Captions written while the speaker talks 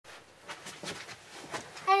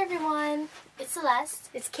Hi everyone, it's Celeste.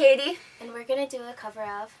 It's Catie. And we're going to do a cover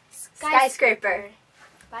of Skyscraper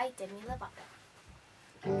by Demi Lovato.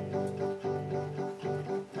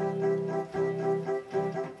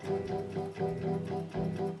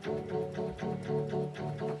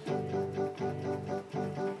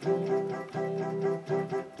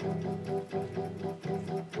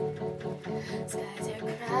 Skies are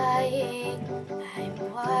crying, I'm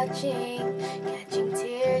watching, catching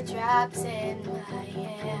teardrops in my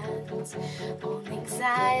hands, holding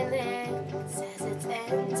silence as it's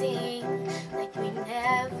ending, like we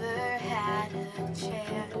never had a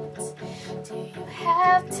chance. Do you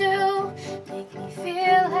have to make me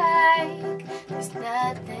feel like there's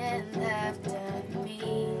nothing left of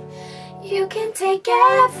me? You can take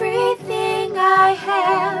everything I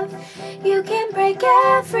have, you can break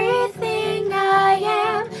everything I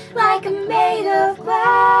am, like I'm made of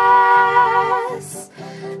glass,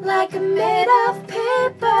 like I'm made of paper.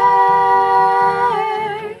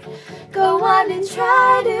 Go on and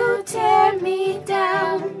try to tear me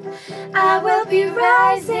down, I will be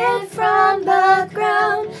rising from the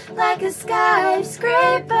ground, like a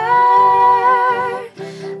skyscraper,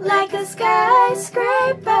 like a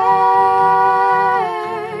skyscraper.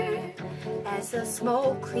 As the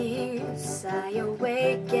smoke clears, I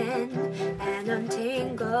awaken and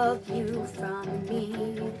untangle you from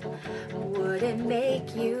me. Would it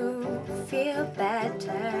make you feel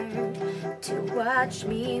better to watch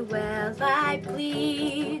me while I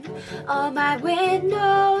bleed? All my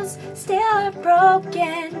windows still are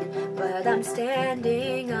broken, but I'm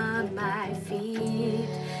standing on my feet.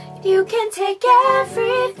 You can take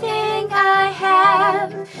everything I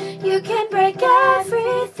have, you can break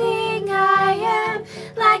everything I am,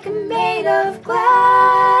 like I'm made of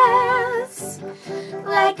glass,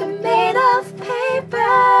 like I'm made of paper.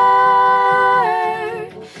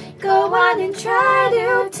 Go on and try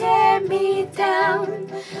to tear me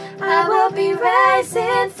down, I will be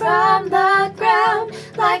rising from the ground,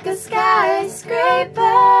 like a skyscraper,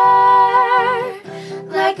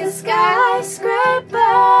 like a skyscraper.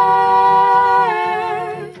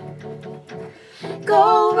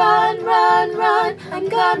 Go run, run, run, I'm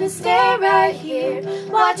gonna stay right here,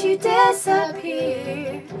 watch you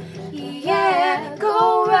disappear. Yeah,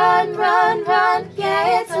 go run, run, run,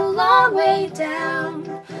 yeah, it's a long way down,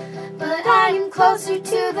 but I am closer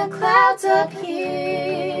to the clouds up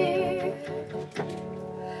here.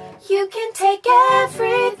 You can take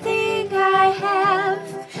everything I have,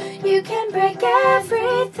 you can break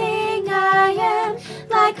everything I am,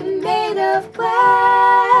 like I'm made of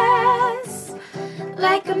glass,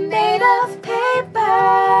 like I'm made of paper.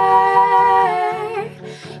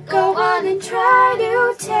 Go on and try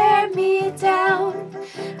to tear me down,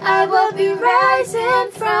 I will be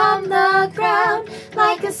rising from the ground,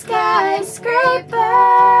 like a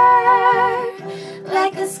skyscraper.